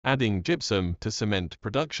Adding gypsum to cement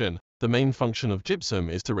production. The main function of gypsum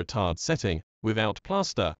is to retard setting. Without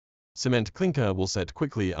plaster, cement clinker will set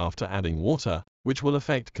quickly after adding water, which will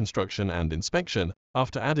affect construction and inspection.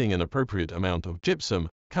 After adding an appropriate amount of gypsum,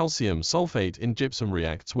 calcium sulfate in gypsum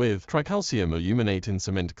reacts with tricalcium aluminate in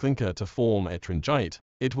cement clinker to form ettringite.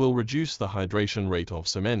 It will reduce the hydration rate of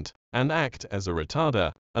cement and act as a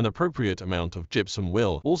retarder. An appropriate amount of gypsum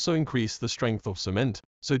will also increase the strength of cement,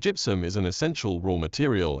 so gypsum is an essential raw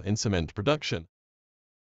material in cement production.